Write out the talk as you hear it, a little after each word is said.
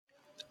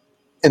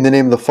In the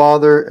name of the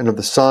Father, and of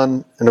the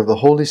Son, and of the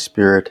Holy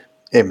Spirit.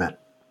 Amen.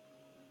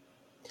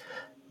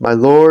 My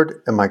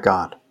Lord and my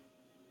God,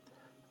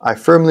 I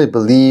firmly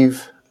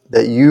believe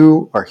that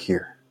you are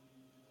here,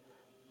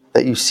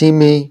 that you see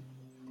me,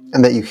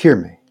 and that you hear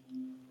me.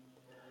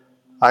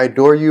 I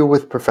adore you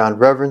with profound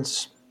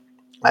reverence.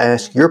 I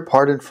ask your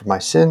pardon for my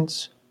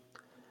sins,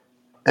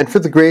 and for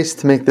the grace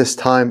to make this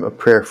time of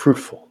prayer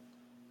fruitful.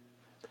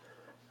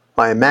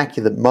 My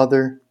Immaculate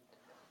Mother,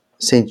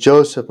 Saint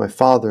Joseph, my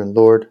Father and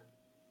Lord,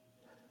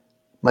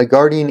 my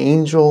guardian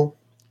angel,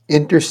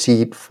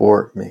 intercede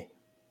for me.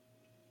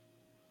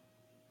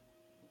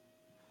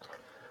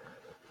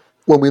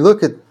 When we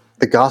look at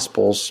the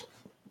Gospels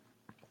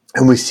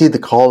and we see the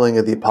calling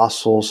of the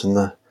apostles and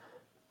the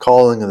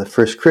calling of the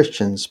first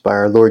Christians by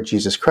our Lord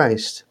Jesus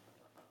Christ,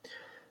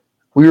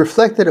 we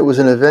reflect that it was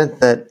an event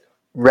that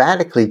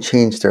radically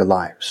changed their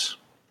lives.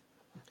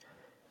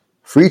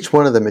 For each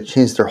one of them, it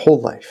changed their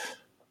whole life.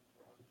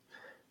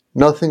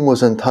 Nothing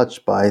was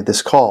untouched by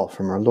this call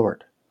from our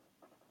Lord.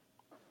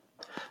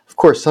 Of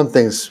course, some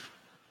things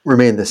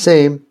remained the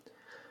same,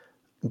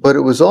 but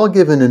it was all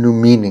given a new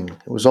meaning.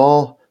 It was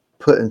all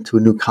put into a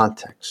new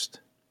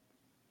context.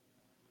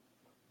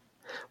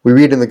 We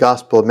read in the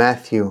Gospel of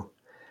Matthew,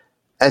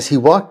 as he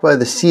walked by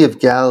the Sea of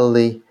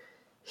Galilee,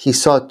 he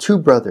saw two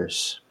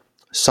brothers,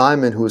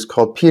 Simon, who was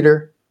called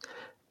Peter,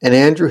 and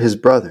Andrew, his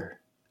brother,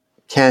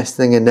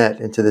 casting a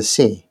net into the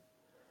sea,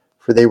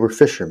 for they were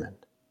fishermen.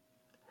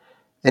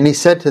 And he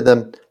said to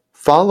them,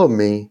 "Follow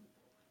me,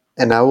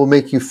 and I will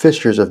make you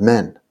fishers of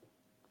men."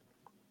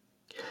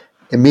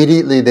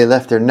 Immediately they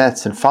left their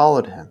nets and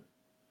followed him.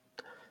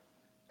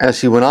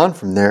 As he went on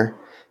from there,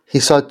 he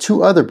saw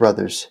two other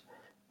brothers,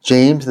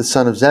 James the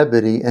son of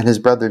Zebedee and his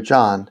brother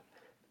John,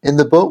 in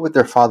the boat with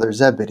their father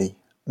Zebedee,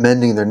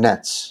 mending their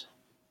nets,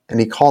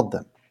 and he called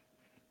them.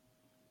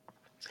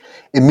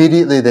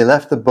 Immediately they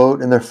left the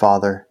boat and their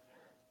father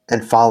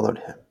and followed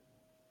him.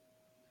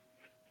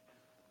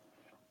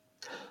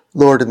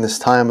 Lord, in this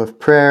time of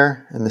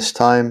prayer, in this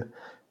time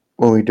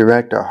when we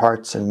direct our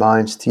hearts and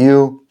minds to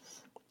you,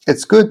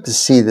 it's good to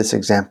see this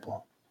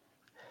example.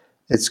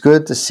 It's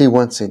good to see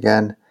once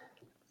again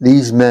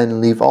these men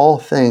leave all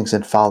things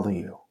and follow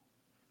you.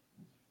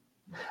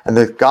 And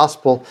the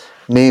gospel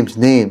names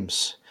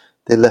names.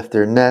 They left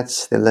their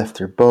nets, they left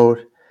their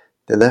boat,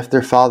 they left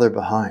their father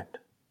behind.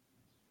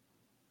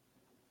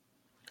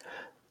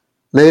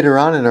 Later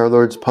on in our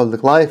Lord's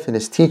public life, in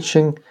his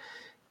teaching,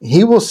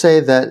 he will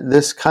say that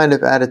this kind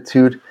of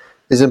attitude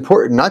is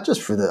important not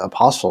just for the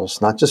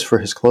apostles, not just for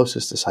his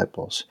closest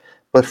disciples,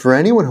 but for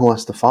anyone who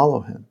wants to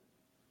follow him.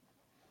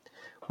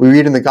 We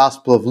read in the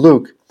Gospel of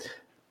Luke,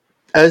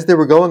 as they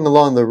were going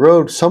along the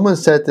road, someone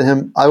said to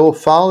him, "I will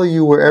follow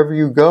you wherever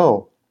you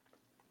go."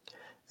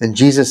 And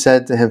Jesus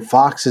said to him,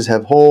 "Foxes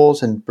have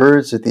holes and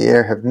birds of the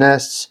air have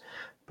nests,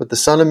 but the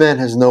Son of Man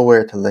has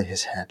nowhere to lay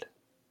his head."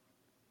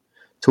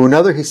 To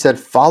another he said,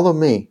 "Follow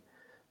me."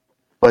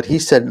 But he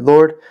said,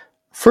 "Lord,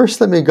 first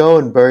let me go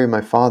and bury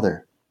my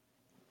father."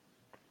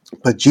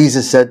 But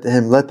Jesus said to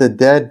him, "Let the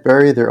dead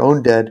bury their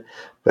own dead,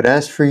 but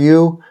as for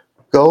you,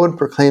 go and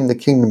proclaim the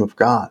kingdom of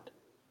God."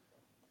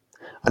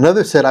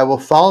 Another said, "I will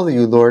follow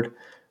you, Lord,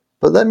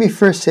 but let me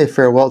first say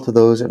farewell to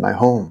those at my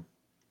home."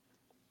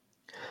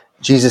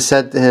 Jesus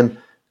said to him,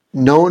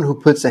 "No one who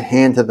puts a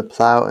hand to the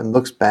plow and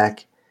looks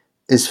back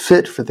is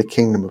fit for the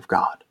kingdom of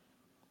God."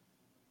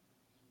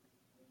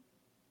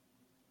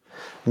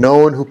 No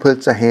one who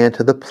puts a hand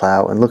to the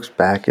plow and looks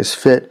back is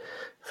fit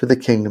for the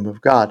kingdom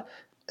of God.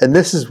 And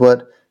this is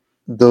what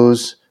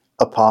those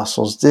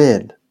apostles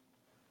did.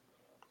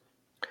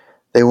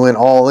 They went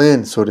all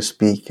in, so to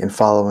speak, in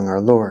following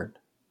our Lord.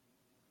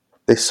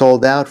 They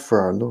sold out for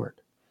our Lord.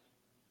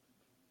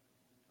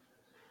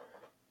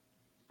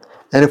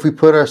 And if we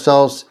put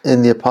ourselves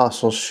in the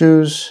apostles'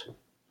 shoes,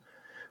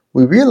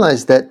 we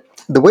realize that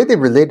the way they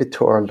related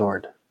to our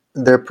Lord,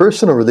 their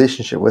personal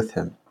relationship with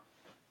him,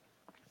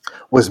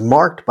 was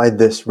marked by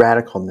this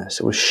radicalness.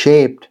 It was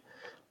shaped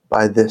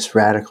by this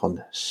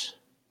radicalness.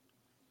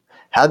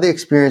 How they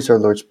experienced our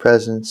Lord's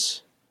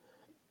presence,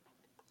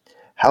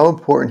 how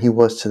important he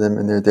was to them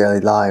in their daily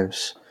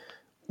lives,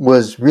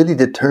 was really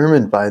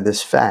determined by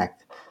this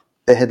fact.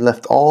 They had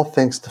left all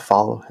things to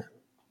follow him.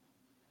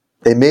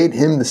 They made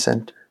him the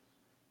center.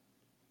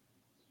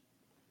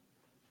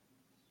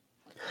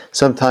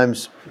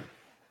 Sometimes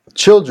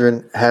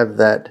children have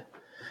that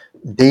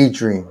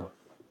daydream,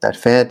 that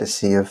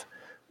fantasy of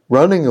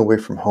running away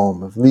from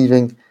home, of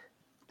leaving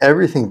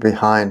everything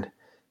behind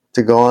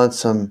to go on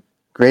some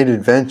great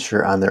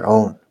adventure on their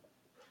own.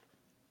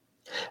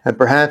 And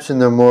perhaps in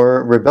their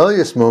more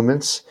rebellious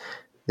moments,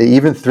 they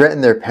even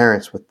threaten their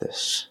parents with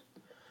this.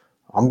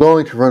 "I'm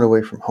going to run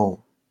away from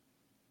home."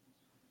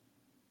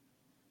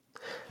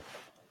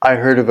 I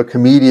heard of a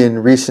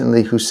comedian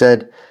recently who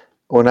said,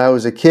 "When I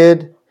was a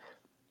kid,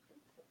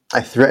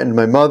 I threatened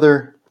my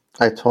mother.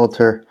 I told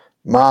her,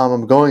 'Mom,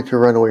 I'm going to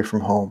run away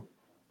from home.'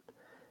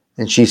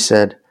 And she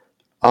said,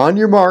 'On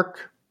your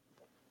mark.'"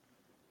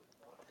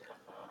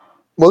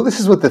 Well, this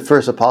is what the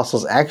first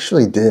apostles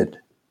actually did.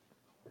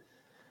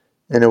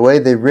 In a way,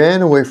 they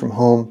ran away from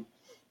home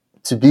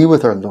to be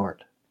with our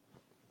Lord.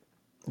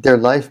 Their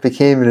life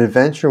became an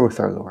adventure with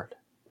our Lord.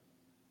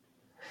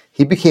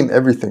 He became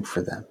everything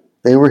for them.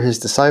 They were his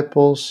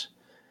disciples.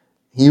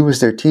 He was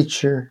their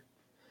teacher.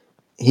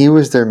 He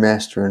was their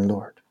master and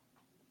Lord.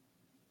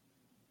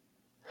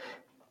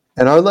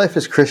 And our life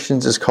as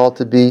Christians is called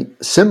to be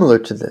similar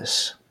to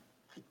this.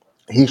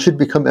 He should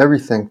become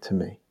everything to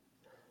me.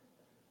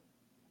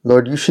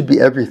 Lord, you should be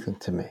everything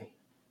to me.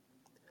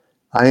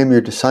 I am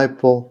your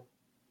disciple.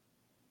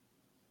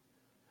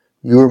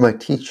 You are my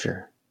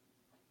teacher.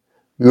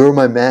 You are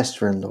my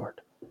master and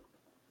Lord.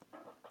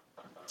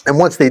 And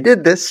once they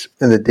did this,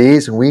 in the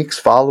days and weeks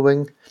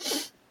following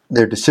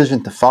their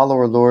decision to follow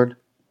our Lord,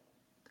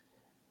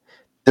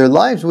 their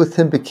lives with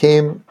him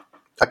became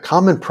a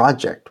common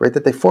project, right?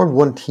 That they formed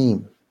one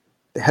team.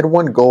 They had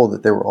one goal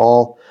that they were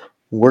all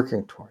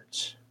working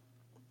towards.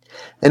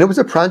 And it was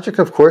a project,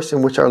 of course,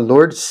 in which our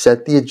Lord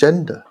set the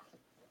agenda.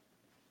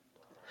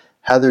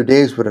 How their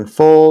days would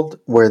unfold,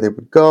 where they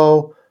would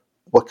go,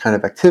 what kind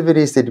of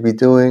activities they'd be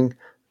doing.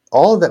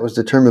 All of that was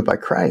determined by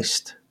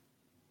Christ.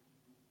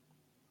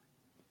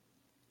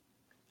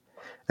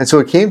 And so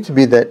it came to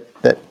be that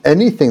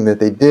anything that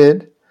they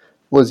did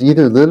was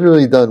either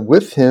literally done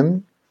with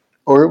him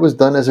or it was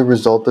done as a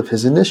result of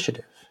his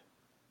initiative.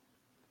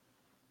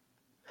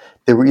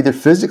 They were either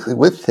physically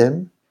with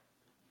him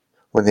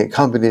when they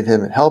accompanied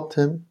him and helped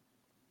him,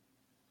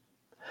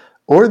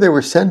 or they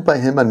were sent by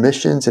him on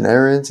missions and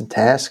errands and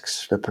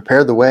tasks to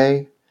prepare the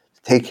way,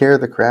 to take care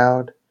of the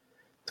crowd,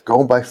 to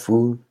go and buy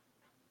food.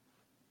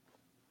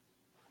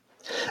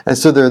 And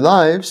so their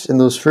lives in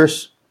those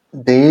first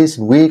days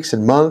and weeks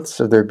and months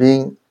of their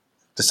being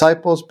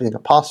disciples, being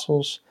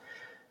apostles,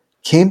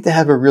 came to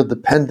have a real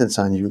dependence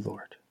on you,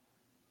 Lord.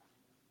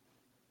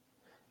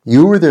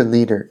 You were their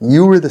leader.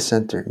 You were the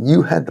center.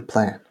 You had the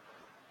plan.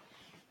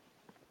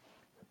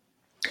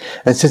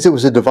 And since it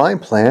was a divine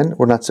plan,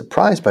 we're not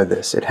surprised by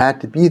this. It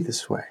had to be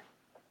this way.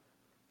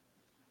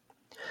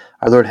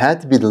 Our Lord had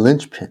to be the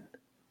linchpin.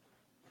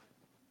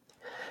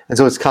 And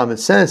so it's common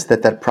sense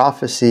that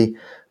prophecy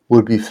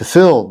would be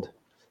fulfilled.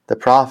 The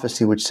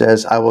prophecy which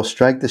says, I will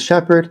strike the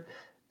shepherd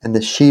and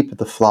the sheep of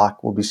the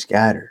flock will be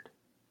scattered.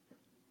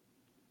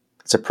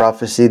 It's a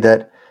prophecy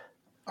that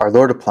our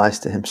Lord applies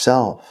to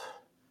himself.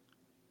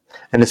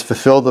 And it's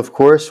fulfilled, of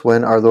course,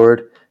 when our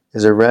Lord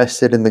is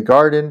arrested in the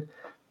garden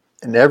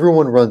and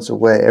everyone runs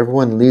away.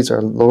 Everyone leaves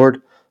our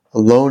Lord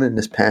alone in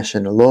his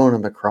passion, alone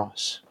on the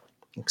cross,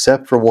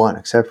 except for one,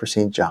 except for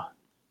St. John.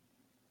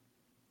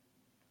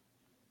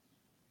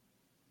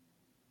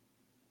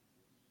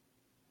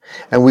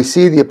 And we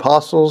see the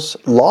apostles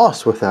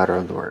lost without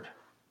our Lord.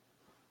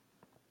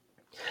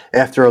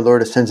 After our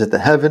Lord ascends into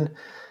heaven,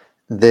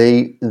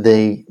 they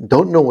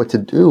don't know what to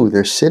do.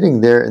 They're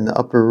sitting there in the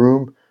upper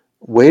room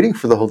waiting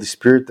for the Holy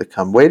Spirit to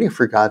come, waiting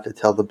for God to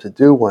tell them to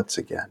do once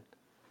again.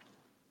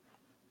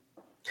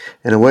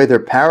 In a way, they're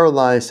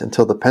paralyzed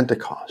until the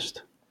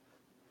Pentecost.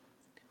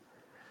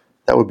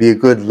 That would be a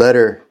good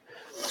letter,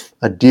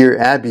 a Dear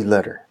Abby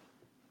letter.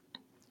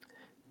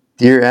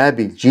 Dear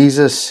Abby,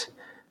 Jesus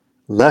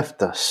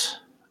left us.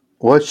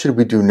 What should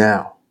we do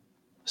now?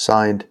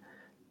 Signed,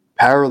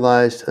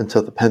 Paralyzed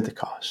until the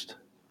Pentecost.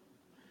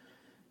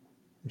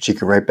 She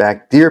could write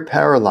back, Dear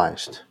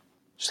Paralyzed,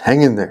 just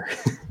hang in there.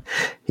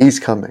 He's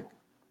coming.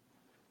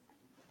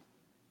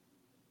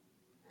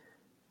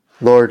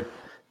 Lord,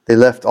 they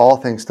left all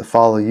things to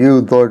follow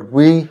you. Lord,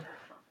 we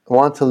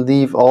want to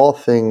leave all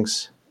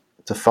things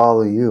to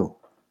follow you.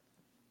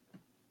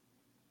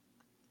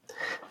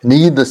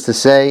 Needless to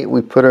say,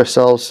 we put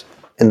ourselves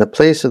in the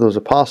place of those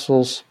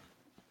apostles,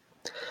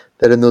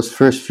 that in those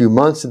first few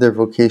months of their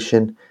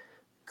vocation,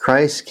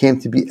 Christ came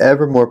to be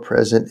ever more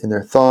present in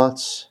their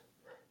thoughts,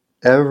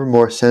 ever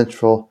more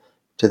central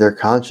to their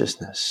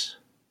consciousness.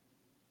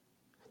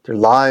 Their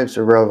lives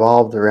are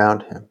revolved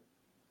around him.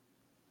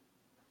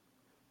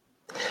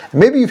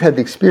 And maybe you've had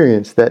the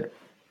experience that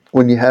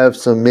when you have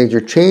some major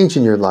change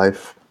in your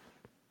life,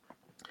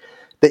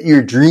 that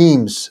your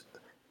dreams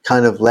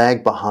kind of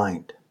lag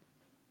behind.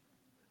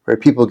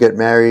 Right? People get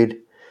married,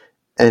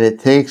 and it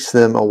takes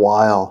them a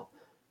while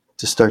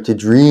to start to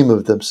dream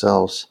of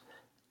themselves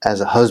as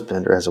a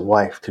husband or as a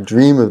wife, to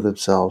dream of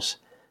themselves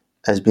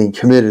as being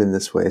committed in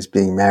this way, as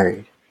being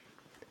married.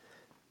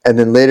 And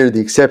then later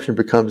the exception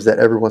becomes that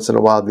every once in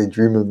a while they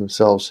dream of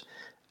themselves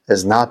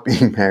as not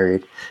being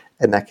married,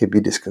 and that could be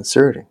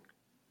disconcerting.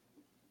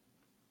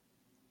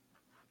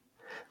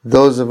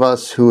 Those of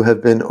us who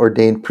have been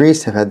ordained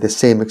priests have had the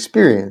same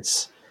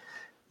experience,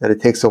 that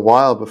it takes a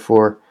while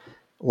before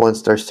one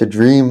starts to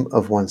dream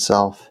of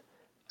oneself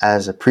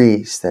as a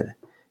priest, that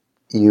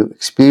you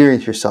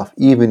experience yourself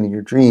even in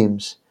your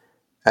dreams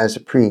as a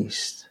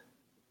priest.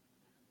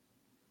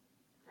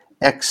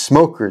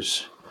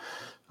 Ex-smokers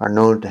are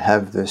known to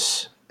have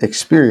this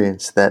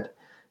experience, that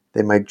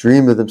they might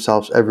dream of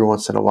themselves every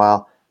once in a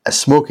while as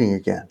smoking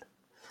again.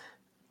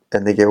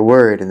 And they get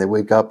worried and they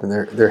wake up and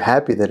they're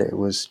happy that it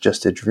was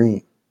just a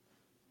dream.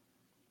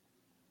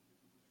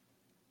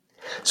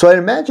 So I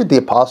imagine the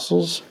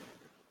apostles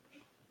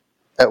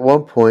at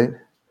one point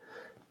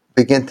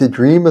began to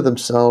dream of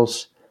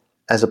themselves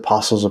as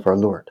apostles of our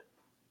Lord.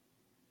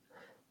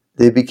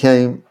 They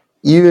became,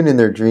 even in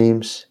their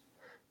dreams,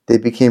 they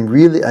became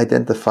really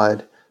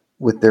identified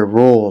with their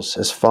roles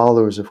as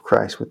followers of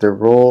Christ, with their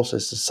roles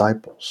as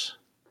disciples.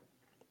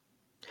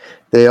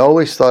 They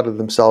always thought of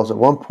themselves at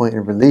one point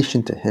in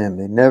relation to Him.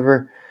 They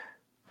never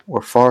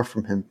were far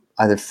from Him,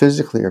 either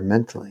physically or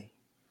mentally.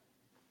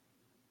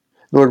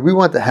 Lord, we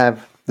want to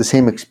have the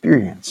same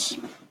experience.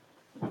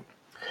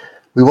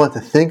 We want to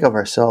think of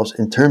ourselves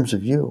in terms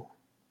of You.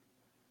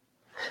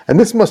 And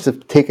this must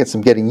have taken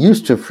some getting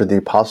used to for the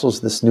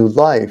apostles, this new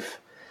life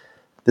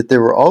that they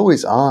were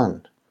always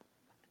on.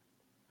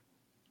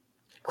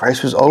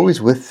 Christ was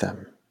always with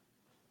them.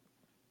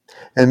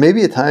 And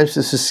maybe at times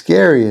this is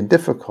scary and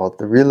difficult,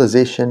 the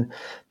realization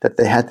that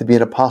they had to be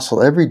an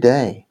apostle every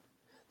day,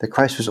 that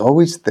Christ was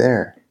always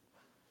there.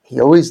 He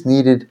always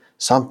needed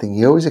something.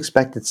 He always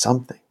expected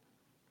something,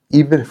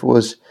 even if it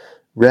was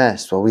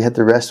rest. Well, we had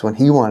to rest when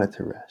He wanted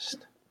to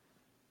rest.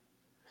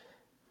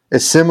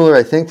 It's similar,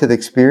 I think, to the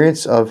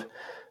experience of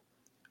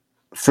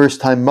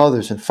first-time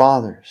mothers and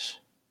fathers.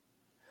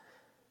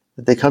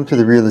 That they come to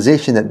the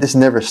realization that this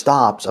never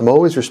stops. I'm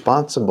always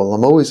responsible.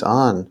 I'm always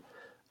on.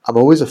 I'm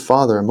always a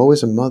father. I'm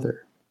always a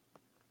mother.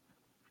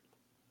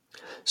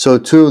 So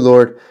too,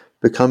 Lord,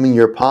 becoming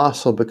Your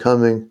apostle,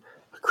 becoming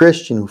a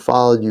Christian who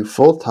followed You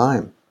full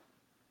time,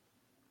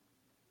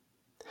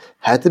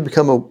 had to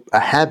become a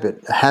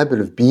habit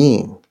of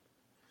being.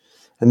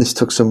 And this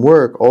took some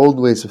work. Old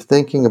ways of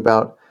thinking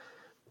about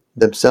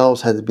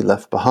themselves had to be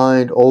left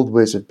behind. Old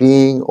ways of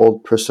being,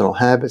 old personal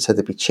habits had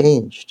to be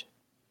changed.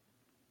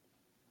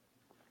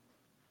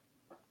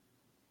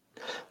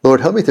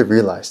 Lord, help me to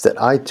realize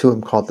that I too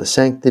am called to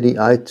sanctity.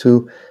 I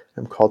too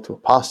am called to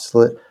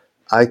apostolate.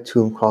 I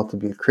too am called to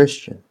be a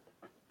Christian.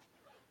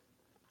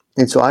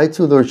 And so I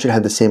too, Lord, should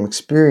have the same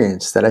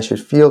experience, that I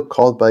should feel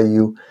called by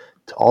You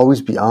to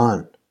always be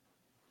on.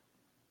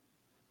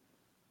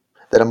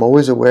 That I'm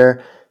always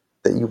aware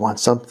that You want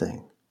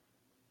something.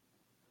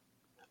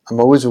 I'm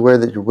always aware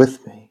that You're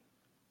with me.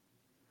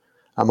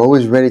 I'm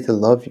always ready to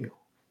love You.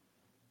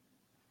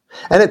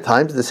 And at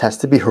times this has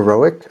to be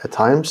heroic. At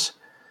times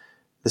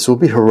this will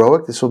be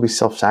heroic. This will be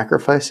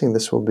self-sacrificing.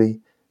 This will be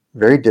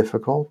very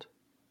difficult.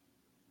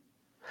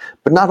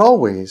 But not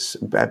always.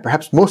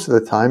 Perhaps most of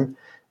the time,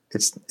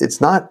 it's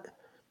not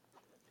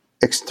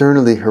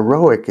externally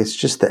heroic. It's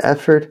just the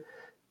effort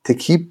to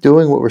keep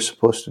doing what we're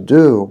supposed to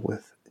do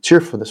with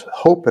cheerfulness, with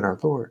hope in our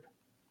Lord,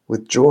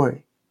 with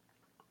joy.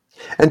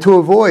 And to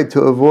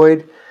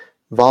avoid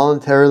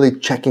voluntarily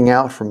checking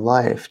out from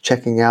life,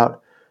 checking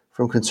out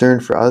from concern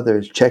for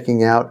others,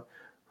 checking out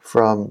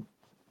from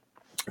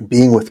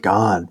being with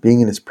God,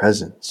 being in His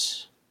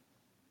presence.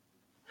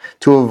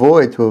 To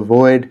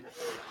avoid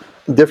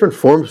different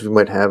forms we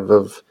might have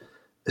of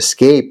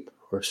escape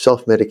or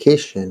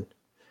self-medication,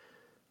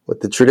 what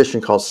the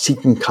tradition calls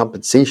seeking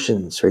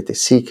compensations, right? They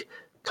seek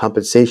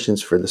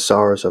compensations for the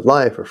sorrows of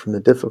life or from the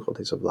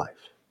difficulties of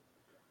life.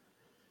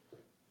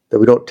 That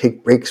we don't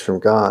take breaks from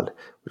God.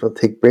 We don't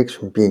take breaks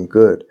from being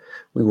good.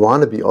 We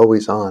want to be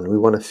always on. We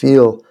want to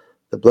feel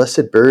the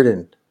blessed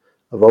burden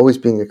of always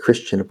being a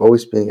Christian, of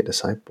always being a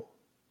disciple.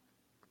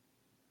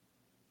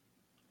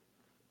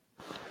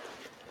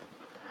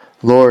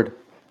 Lord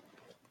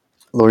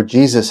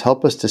Jesus,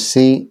 help us to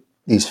see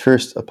these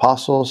first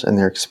apostles and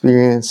their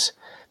experience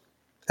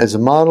as a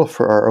model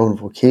for our own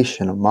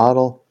vocation, a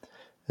model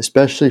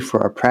especially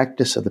for our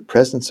practice of the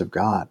presence of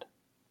God.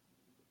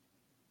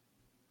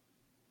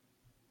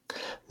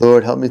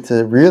 Lord, help me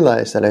to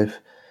realize that I've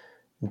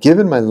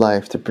given my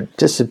life to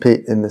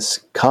participate in this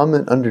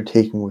common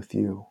undertaking with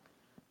You.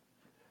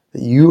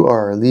 That You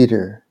are our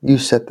leader. You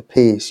set the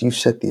pace. You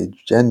set the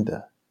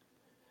agenda.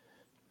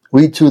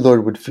 We too,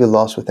 Lord, would feel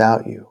lost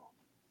without You.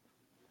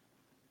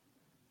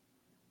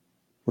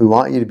 We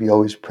want You to be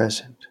always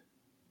present.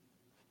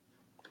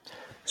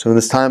 So in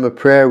this time of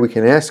prayer, we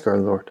can ask our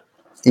Lord,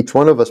 each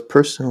one of us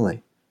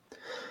personally,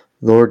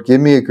 Lord,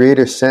 give me a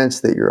greater sense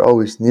that You're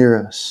always near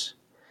us.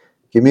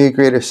 Give me a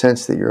greater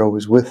sense that You're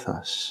always with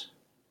us.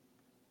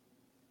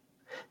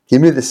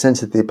 Give me the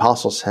sense that the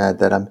apostles had,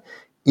 that I'm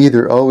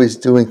either always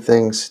doing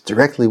things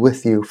directly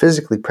with You,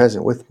 physically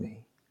present with me,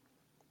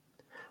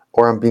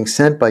 or I'm being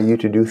sent by You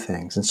to do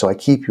things, and so I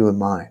keep You in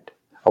mind.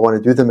 I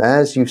want to do them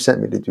as You've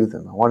sent me to do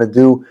them. I want to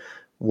do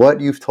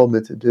what You've told me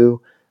to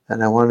do,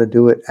 and I want to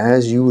do it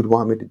as You would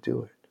want me to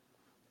do it.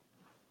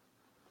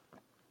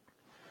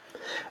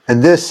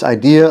 And this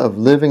idea of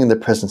living in the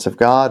presence of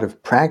God,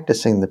 of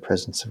practicing the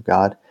presence of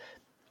God,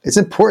 it's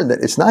important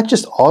that it's not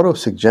just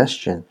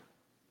auto-suggestion.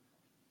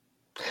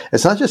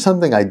 It's not just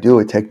something I do,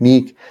 a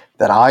technique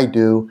that I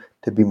do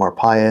to be more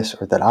pious,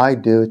 or that I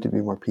do to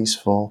be more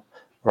peaceful,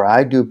 or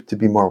I do to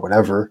be more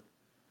whatever.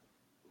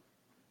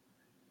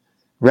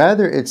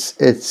 Rather,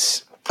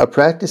 it's a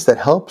practice that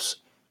helps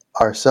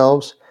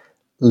ourselves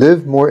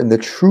live more in the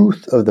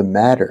truth of the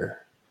matter.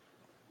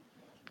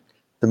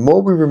 The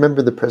more we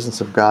remember the presence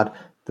of God,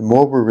 the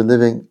more we're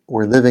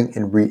living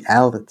in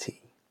reality.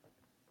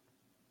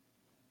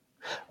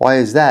 Why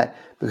is that?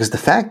 Because the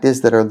fact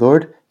is that our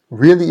Lord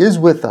really is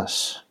with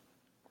us.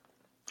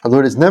 Our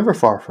Lord is never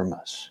far from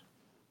us.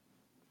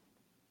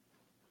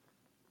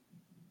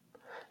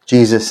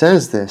 Jesus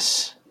says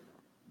this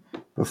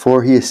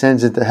before he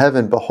ascends into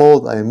heaven.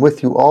 Behold, I am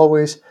with you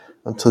always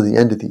until the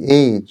end of the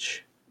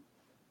age.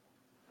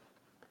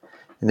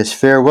 In his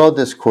farewell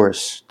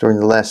discourse during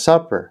the Last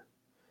Supper,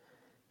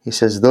 he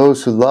says,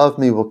 those who love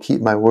me will keep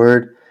my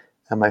word,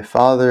 and my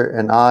Father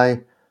and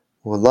I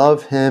will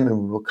love him, and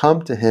we will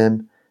come to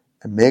him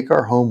and make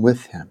our home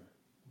with him.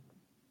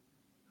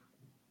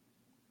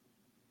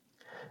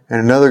 In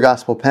another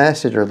gospel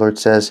passage, our Lord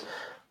says,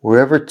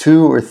 wherever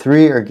 2 or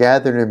 3 are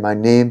gathered in my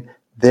name,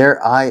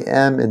 there I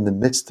am in the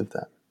midst of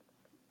them.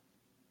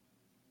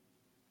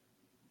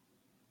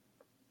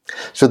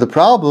 So the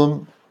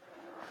problem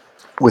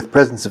with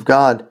presence of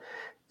God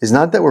is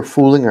not that we're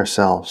fooling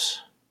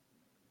ourselves.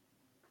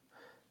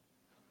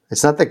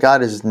 It's not that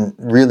God is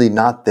really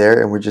not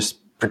there and we're just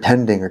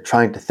pretending or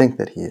trying to think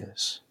that he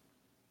is.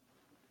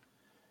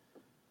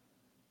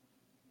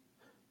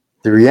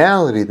 The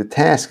reality, the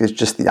task is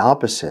just the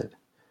opposite.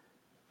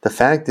 The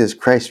fact is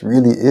Christ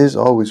really is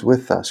always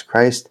with us.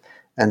 Christ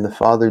and the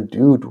Father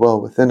do dwell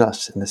within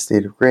us in the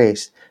state of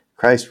grace.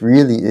 Christ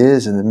really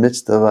is in the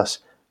midst of us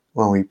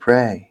when we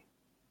pray.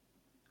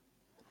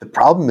 The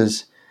problem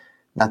is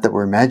not that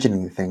we're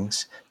imagining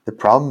things. The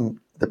problem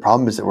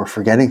is that we're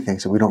forgetting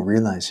things and we don't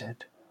realize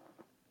it.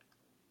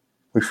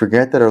 We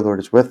forget that our Lord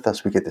is with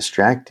us. We get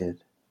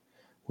distracted.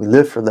 We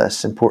live for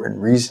less important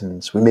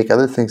reasons. We make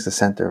other things the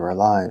center of our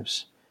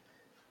lives.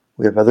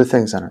 We have other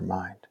things on our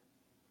mind.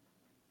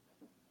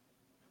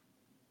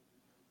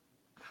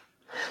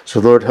 So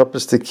Lord, help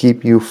us to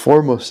keep you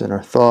foremost in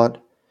our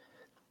thought.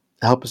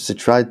 Help us to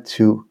try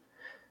to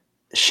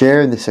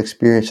share in this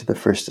experience of the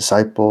first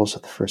disciples,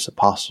 of the first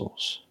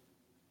apostles.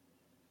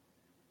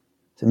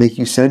 To make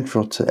you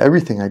central to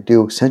everything I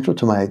do, central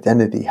to my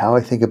identity, how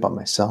I think about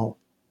myself.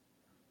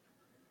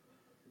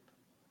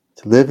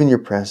 To live in your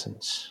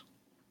presence.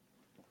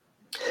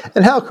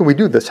 And how can we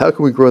do this? How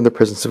can we grow in the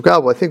presence of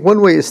God? Well, I think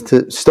one way is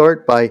to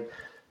start by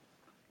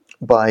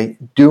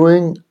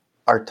doing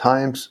our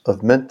times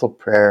of mental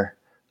prayer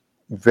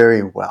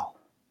very well.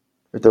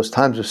 With those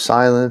times of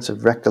silence,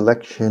 of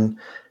recollection,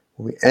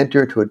 when we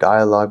enter into a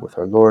dialogue with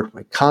our Lord,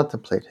 when we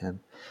contemplate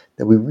him,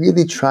 that we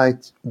really try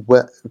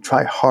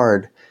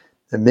hard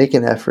and make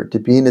an effort to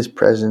be in his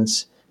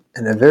presence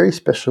in a very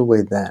special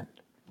way then.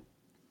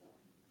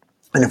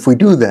 And if we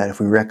do that, if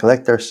we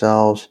recollect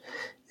ourselves,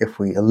 if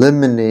we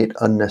eliminate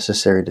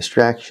unnecessary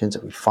distractions,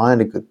 if we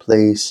find a good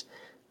place,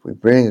 if we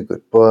bring a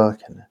good book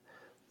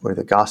or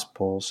the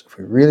Gospels, if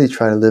we really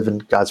try to live in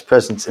God's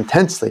presence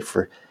intensely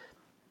for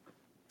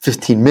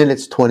 15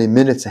 minutes, 20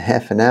 minutes, a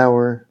half an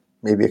hour,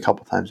 maybe a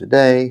couple times a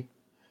day,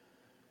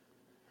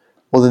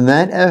 well, then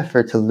that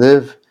effort to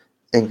live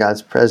in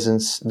God's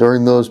presence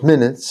during those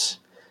minutes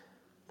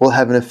will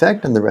have an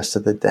effect on the rest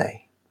of the day.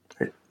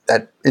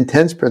 That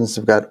intense presence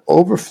of God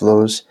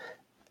overflows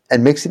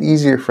and makes it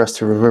easier for us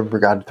to remember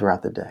God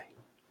throughout the day.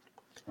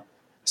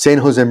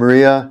 Saint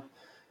Josemaria,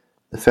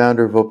 the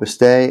founder of Opus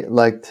Dei,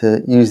 liked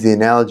to use the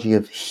analogy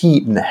of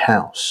heat in a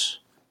house.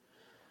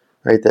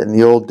 Right? That in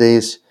the old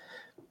days,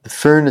 the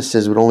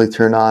furnaces would only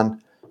turn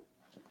on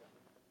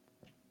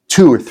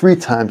 2 or 3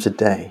 times a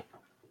day.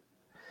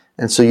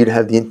 And so you'd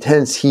have the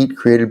intense heat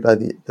created by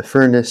the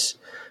furnace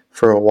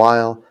for a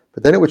while,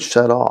 but then it would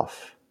shut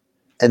off.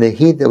 And the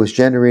heat that was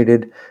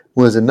generated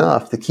was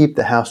enough to keep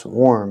the house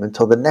warm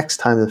until the next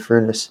time the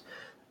furnace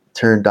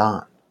turned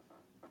on.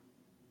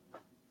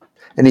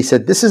 And he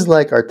said, this is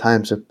like our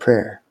times of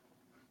prayer.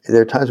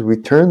 There are times where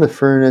we turn the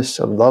furnace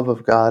of love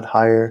of God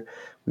higher.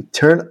 We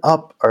turn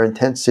up our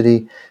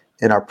intensity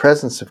in our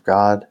presence of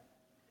God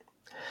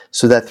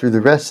so that through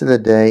the rest of the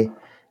day,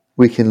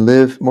 we can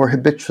live more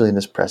habitually in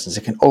his presence.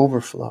 It can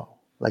overflow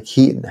like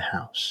heat in the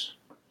house.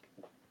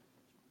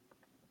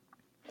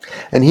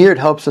 And here it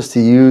helps us to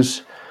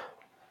use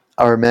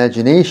our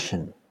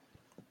imagination.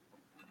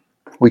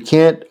 We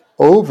can't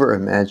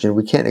over-imagine,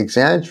 we can't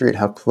exaggerate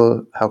how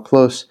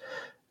close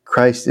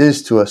Christ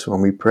is to us when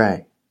we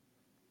pray.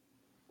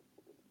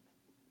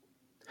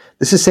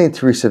 This is St.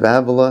 Teresa of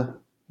Avila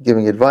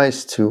giving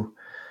advice to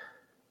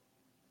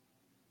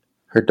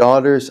her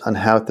daughters on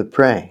how to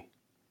pray.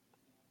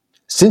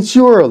 Since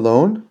you are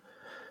alone,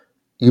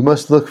 you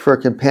must look for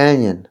a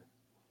companion.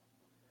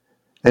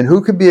 And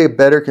who could be a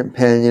better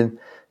companion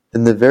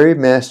than the very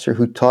master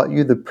who taught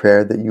you the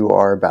prayer that you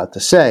are about to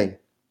say?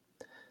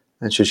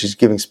 And so she's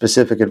giving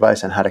specific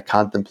advice on how to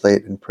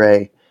contemplate and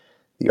pray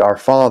the Our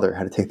Father,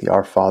 how to take the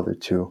Our Father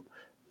to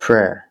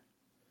prayer.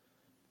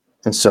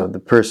 And so the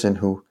person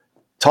who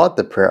taught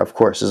the prayer, of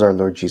course, is our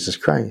Lord Jesus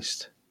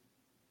Christ.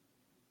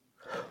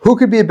 Who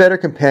could be a better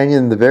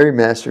companion than the very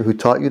master who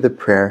taught you the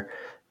prayer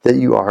that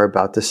you are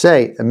about to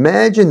say?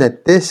 Imagine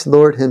that this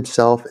Lord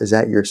himself is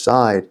at your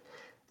side,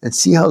 and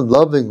see how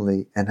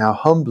lovingly and how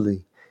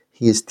humbly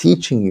he is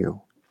teaching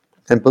you.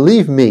 And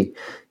believe me,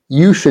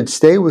 you should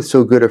stay with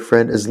so good a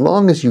friend as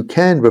long as you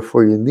can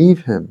before you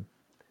leave him.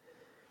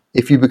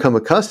 If you become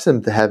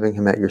accustomed to having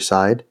him at your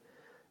side,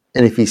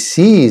 And if he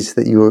sees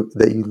that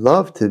you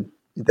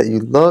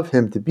love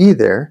him to be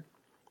there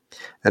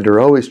and are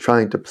always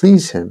trying to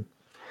please him,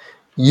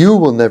 you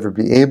will never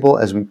be able,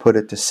 as we put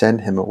it, to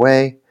send him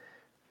away,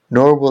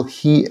 nor will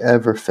he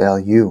ever fail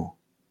you.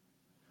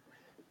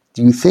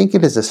 Do you think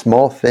it is a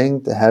small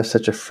thing to have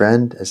such a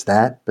friend as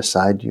that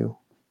beside you?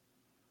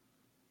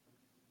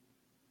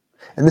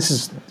 And this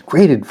is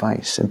great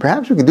advice, and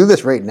perhaps we can do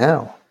this right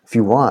now, if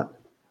you want.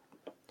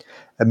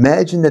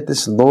 Imagine that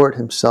this Lord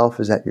himself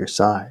is at your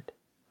side.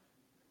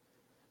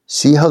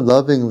 See how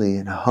lovingly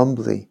and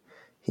humbly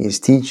he is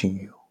teaching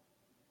you.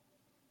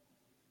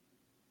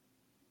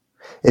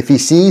 If he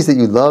sees that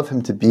you love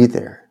him to be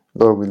there,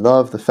 Lord, we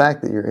love the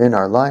fact that you're in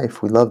our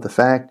life. We love the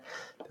fact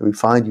that we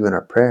find you in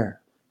our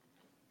prayer.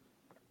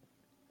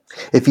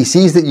 If he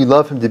sees that you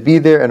love him to be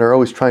there and are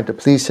always trying to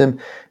please him,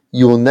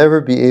 you will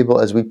never be able,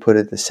 as we put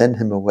it, to send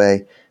him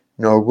away,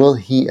 nor will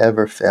he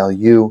ever fail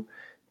you.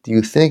 Do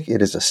you think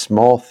it is a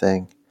small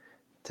thing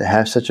to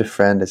have such a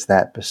friend as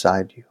that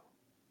beside you?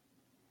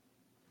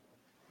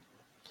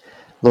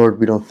 Lord,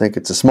 we don't think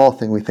it's a small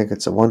thing, we think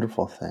it's a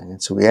wonderful thing.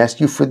 And so we ask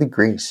you for the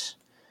grace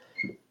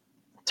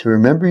to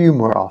remember you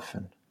more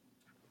often,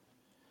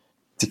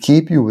 to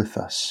keep you with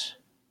us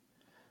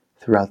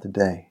throughout the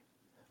day,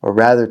 or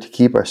rather to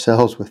keep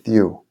ourselves with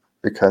you,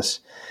 because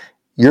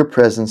your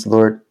presence,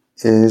 Lord,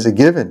 is a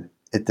given.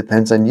 It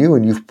depends on you,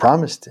 and you've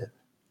promised it.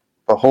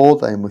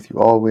 Behold, I am with you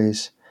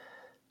always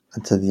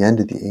until the end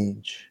of the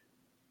age.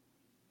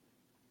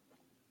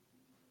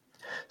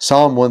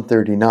 Psalm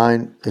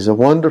 139 is a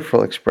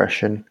wonderful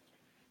expression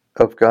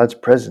of God's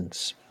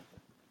presence.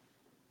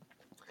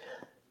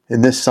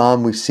 In this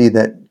psalm, we see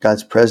that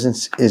God's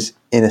presence is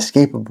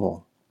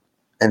inescapable,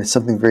 and it's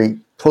something very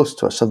close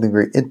to us, something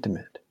very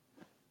intimate.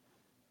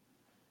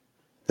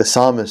 The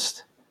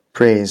psalmist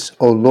prays,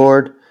 O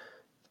Lord,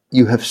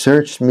 you have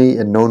searched me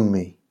and known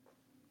me.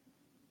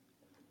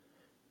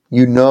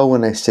 You know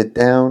when I sit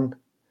down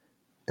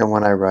and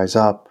when I rise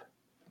up.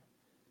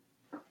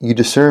 You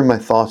discern my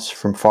thoughts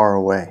from far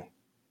away.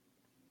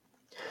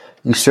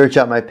 You search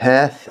out my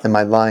path and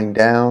my lying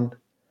down,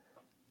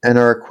 and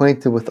are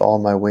acquainted with all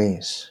my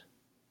ways.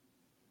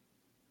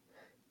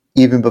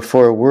 Even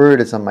before a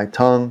word is on my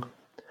tongue,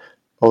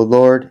 O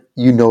Lord,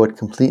 you know it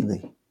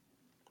completely.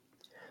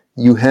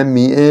 You hem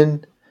me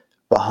in,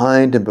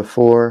 behind and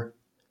before,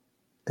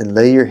 and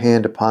lay your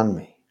hand upon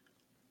me.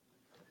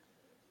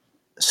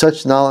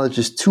 Such knowledge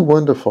is too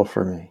wonderful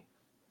for me.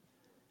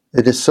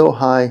 It is so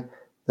high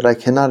that I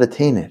cannot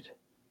attain it.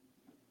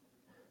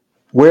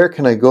 Where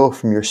can I go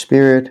from your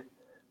spirit,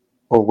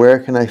 or where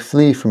can I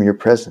flee from your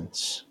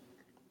presence?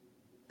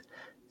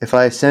 If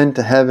I ascend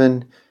to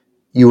heaven,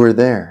 you are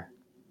there.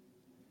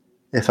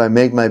 If I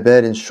make my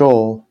bed in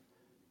Sheol,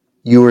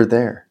 you are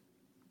there.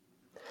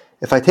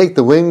 If I take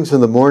the wings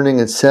of the morning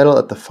and settle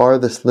at the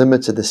farthest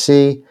limits of the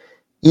sea,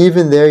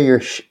 even there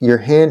your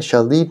hand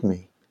shall lead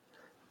me,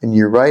 and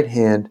your right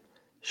hand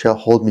shall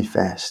hold me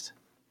fast.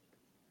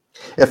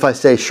 If I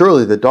say,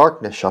 surely the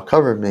darkness shall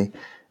cover me,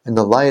 and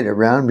the light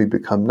around me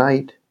become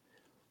night,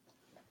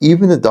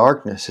 even the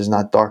darkness is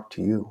not dark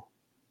to you.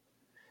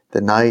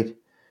 The night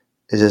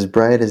is as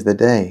bright as the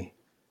day,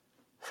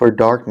 for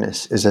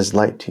darkness is as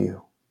light to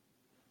you.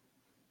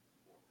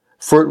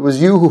 For it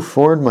was you who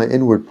formed my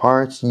inward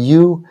parts.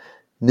 You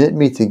knit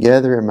me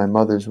together in my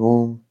mother's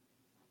womb.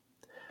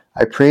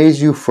 I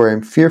praise you, for I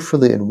am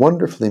fearfully and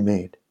wonderfully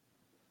made.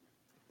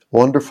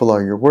 Wonderful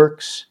are your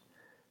works,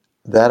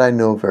 that I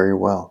know very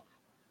well.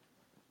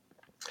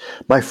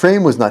 My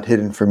frame was not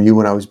hidden from you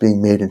when I was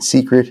being made in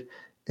secret,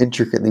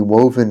 intricately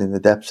woven in the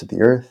depths of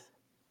the earth.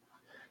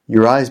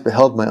 Your eyes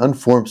beheld my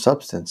unformed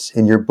substance.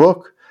 In your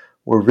book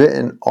were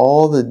written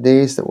all the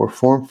days that were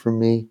formed for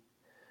me,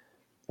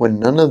 when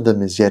none of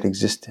them as yet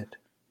existed.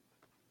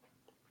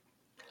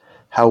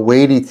 How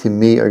weighty to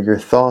me are your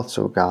thoughts,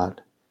 O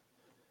God!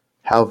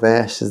 How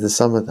vast is the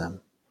sum of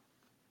them!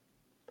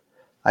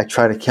 I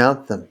try to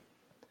count them.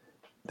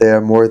 They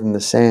are more than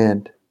the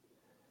sand.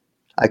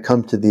 I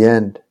come to the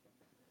end.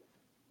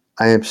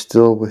 I am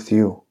still with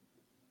you.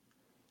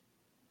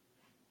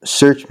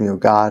 Search me, O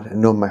God,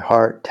 and know my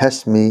heart.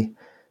 Test me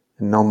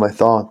and know my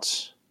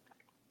thoughts.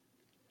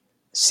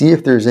 See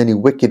if there is any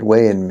wicked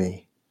way in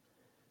me,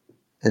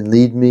 and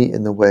lead me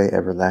in the way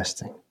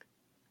everlasting.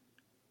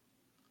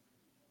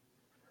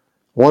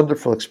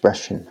 Wonderful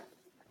expression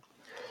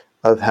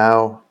of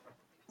how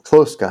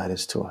close God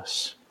is to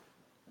us,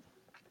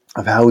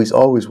 of how he's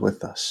always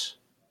with us,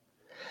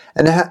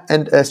 and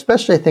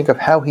especially I think of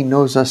how he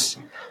knows us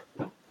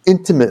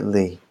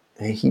intimately.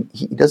 He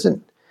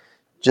doesn't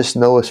just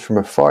know us from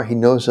afar, he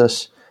knows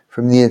us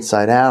from the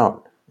inside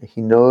out.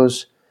 He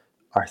knows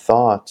our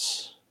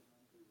thoughts.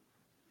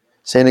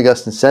 St.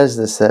 Augustine says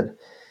this, that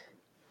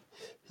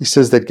he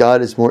says that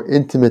God is more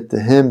intimate to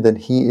him than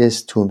he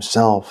is to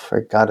himself.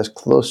 Right? God is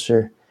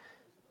closer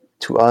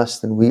to us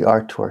than we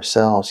are to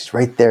ourselves. He's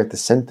right there at the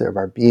center of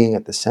our being,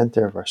 at the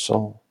center of our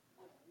soul.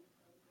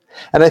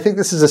 And I think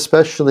this is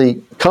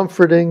especially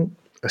comforting,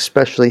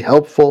 especially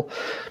helpful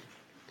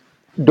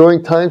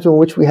during times in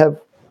which we have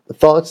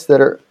thoughts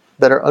that are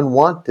that are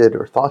unwanted,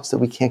 or thoughts that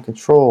we can't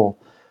control,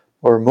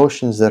 or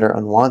emotions that are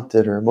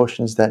unwanted, or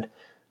emotions that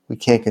we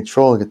can't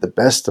control and get the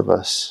best of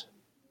us.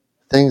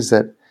 Things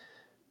that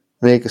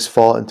make us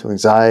fall into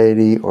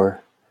anxiety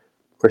or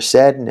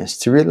sadness,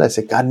 to realize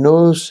that God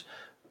knows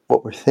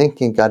what we're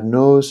thinking. God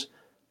knows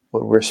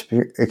what we're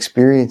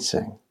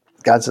experiencing.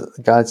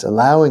 God's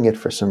allowing it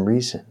for some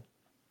reason.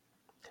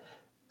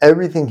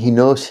 Everything He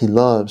knows He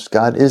loves.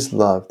 God is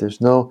love. There's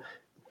no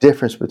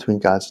difference between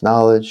God's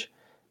knowledge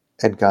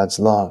and God's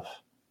love.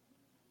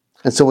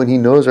 And so when He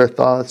knows our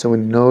thoughts, and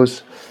when He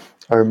knows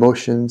our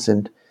emotions,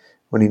 and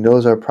when He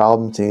knows our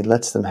problems and He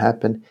lets them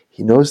happen,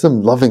 He knows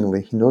them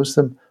lovingly. He knows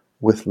them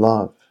with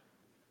love.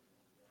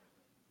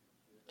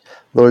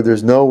 Lord,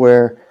 there's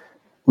nowhere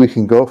we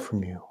can go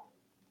from You.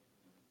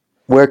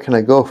 Where can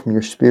I go from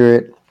Your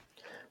Spirit?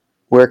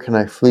 Where can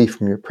I flee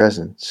from Your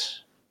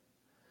presence?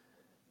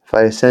 If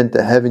I ascend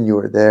to heaven, You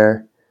are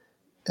there.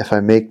 If I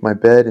make my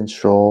bed in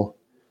Sheol,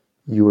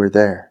 You are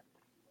there.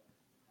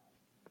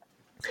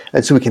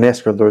 And so we can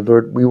ask our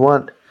Lord, we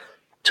want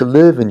to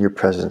live in Your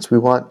presence. We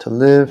want to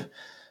live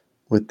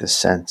with this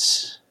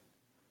sense.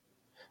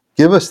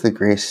 Give us the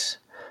grace,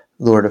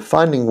 Lord, of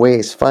finding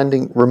ways,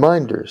 finding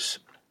reminders.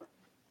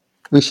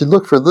 We should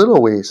look for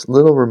little ways,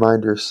 little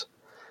reminders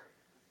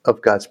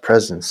of God's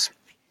presence.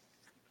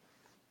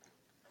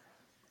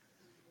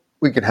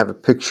 We can have a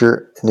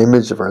picture, an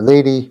image of Our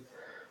Lady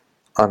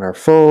on our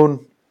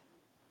phone.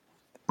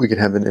 We can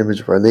have an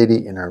image of Our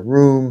Lady in our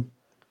room,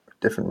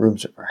 different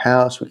rooms of our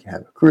house. We can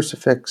have a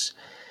crucifix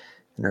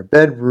in our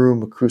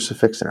bedroom, a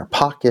crucifix in our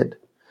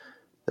pocket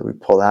that we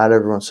pull out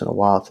every once in a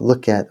while to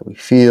look at, that we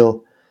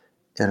feel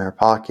in our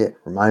pocket,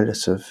 remind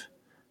us of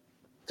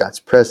God's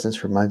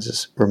presence, remind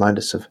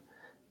us of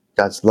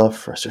God's love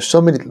for us. There's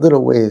so many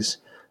little ways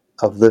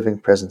of living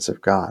presence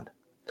of God.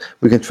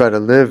 We can try to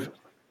live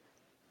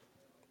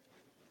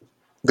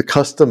the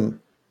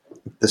custom,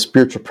 the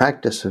spiritual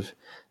practice of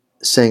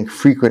saying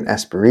frequent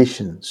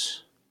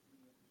aspirations,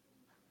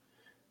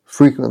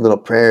 frequent little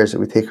prayers that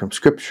we take from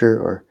Scripture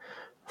or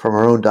from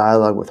our own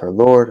dialogue with our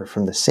Lord or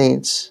from the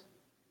saints,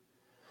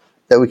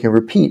 that we can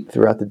repeat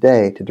throughout the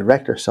day to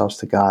direct ourselves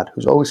to God,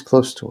 who's always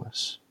close to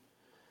us.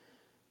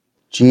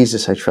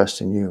 Jesus, I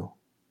trust in You,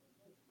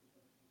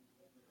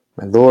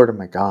 my Lord and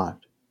my God.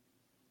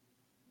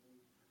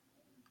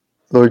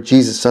 Lord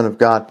Jesus, Son of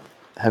God,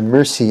 have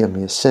mercy on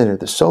me, a sinner.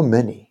 There's so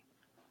many.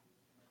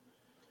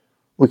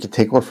 We could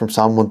take one from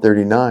Psalm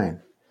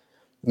 139.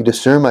 You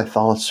discern my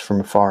thoughts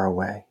from far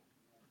away.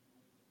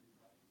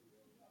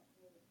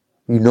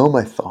 You know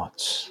my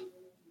thoughts.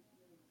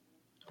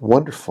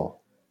 Wonderful.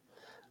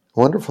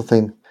 Wonderful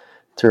thing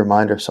to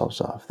remind ourselves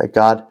of, that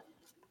God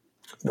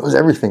knows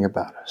everything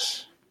about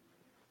us.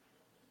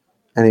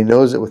 And He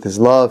knows it with His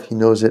love. He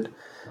knows it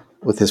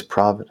with His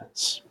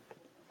providence.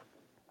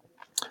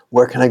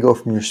 Where can I go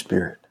from Your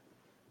Spirit?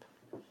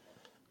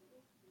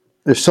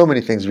 There's so many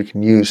things we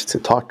can use to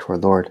talk to our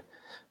Lord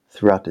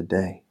throughout the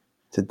day,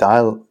 to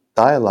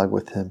dialogue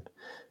with Him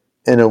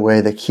in a way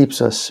that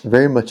keeps us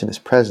very much in His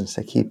presence,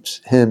 that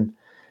keeps Him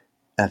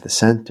at the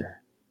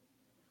center.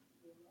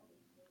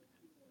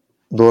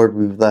 Lord,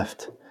 we've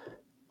left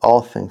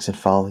all things and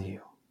follow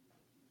You.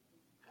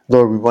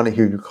 Lord, we want to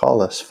hear You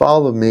call us.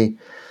 Follow me,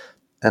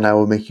 and I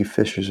will make you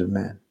fishers of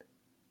men.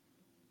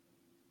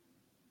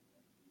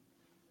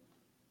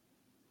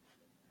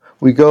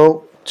 We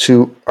go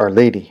to Our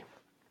Lady,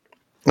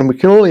 and we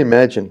can only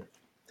imagine,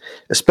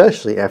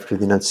 especially after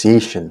the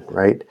Annunciation,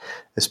 right?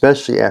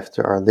 Especially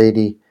after Our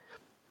Lady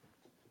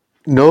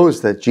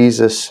knows that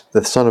Jesus,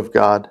 the Son of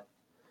God,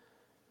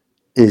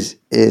 is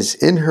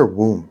in her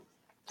womb,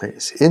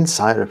 is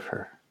inside of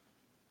her.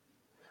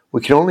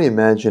 We can only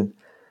imagine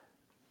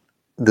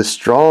the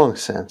strong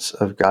sense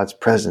of God's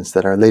presence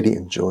that Our Lady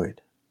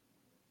enjoyed.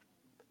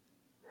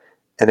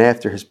 And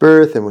after His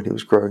birth, and when He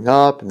was growing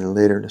up, and then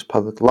later in His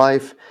public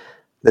life,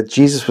 that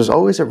Jesus was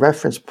always a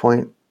reference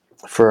point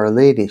for Our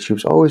Lady. She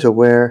was always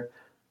aware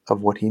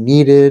of what He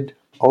needed,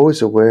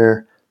 always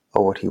aware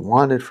of what He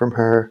wanted from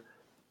her,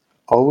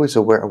 always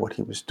aware of what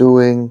He was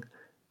doing,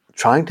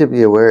 trying to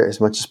be aware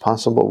as much as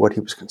possible of what He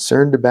was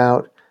concerned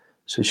about,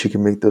 so she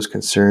can make those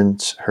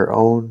concerns her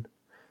own.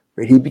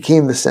 He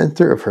became the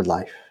center of her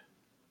life.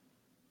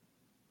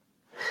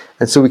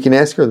 And so we can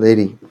ask Our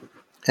Lady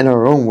in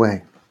our own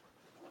way,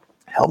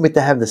 help me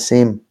to have the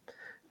same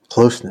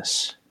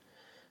closeness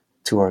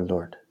to our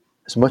Lord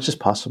as much as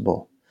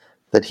possible,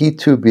 that He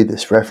too be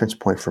this reference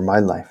point for my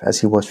life, as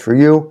He was for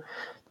You,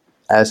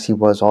 as He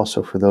was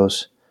also for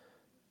those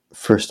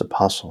first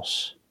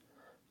apostles.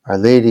 Our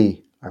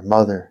Lady, our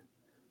Mother,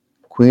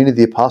 Queen of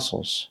the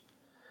Apostles,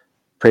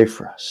 pray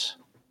for us.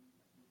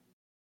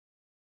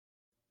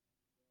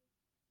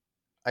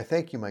 I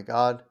thank You, my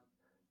God,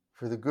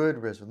 for the good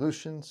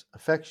resolutions,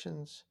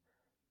 affections,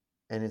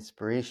 and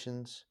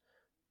inspirations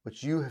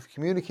which You have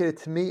communicated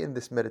to me in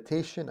this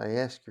meditation. I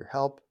ask Your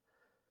help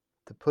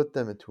to put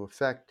them into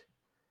effect.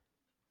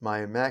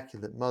 My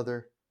Immaculate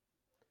Mother,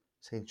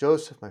 Saint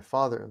Joseph, my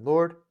Father and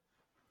Lord,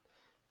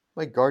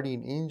 my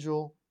guardian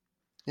angel,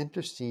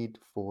 intercede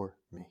for